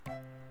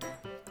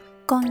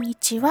こんに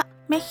ちは、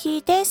メ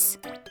ヒです。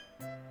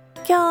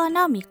今日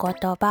の御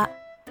言葉、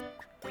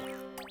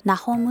ナ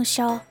ホム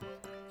書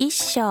1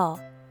章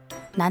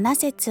7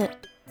節。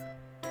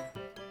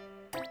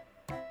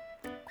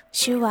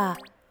主は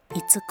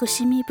慈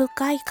しみ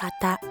深い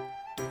方、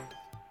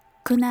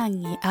苦難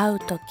に会う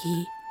とき、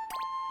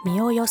身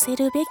を寄せ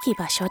るべき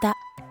場所だ。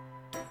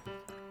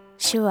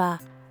主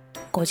は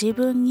ご自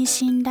分に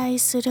信頼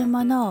する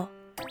者を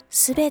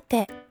すべ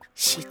て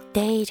知っ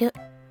ている。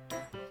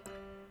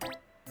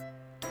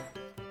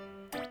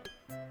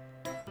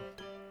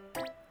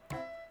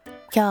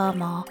今日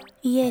も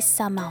イエス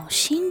様を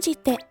信じ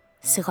て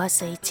過ご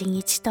す一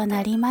日と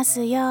なりま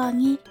すよう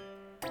に。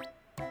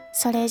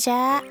それじ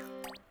ゃあ、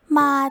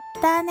ま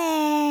た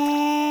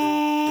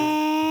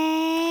ねー。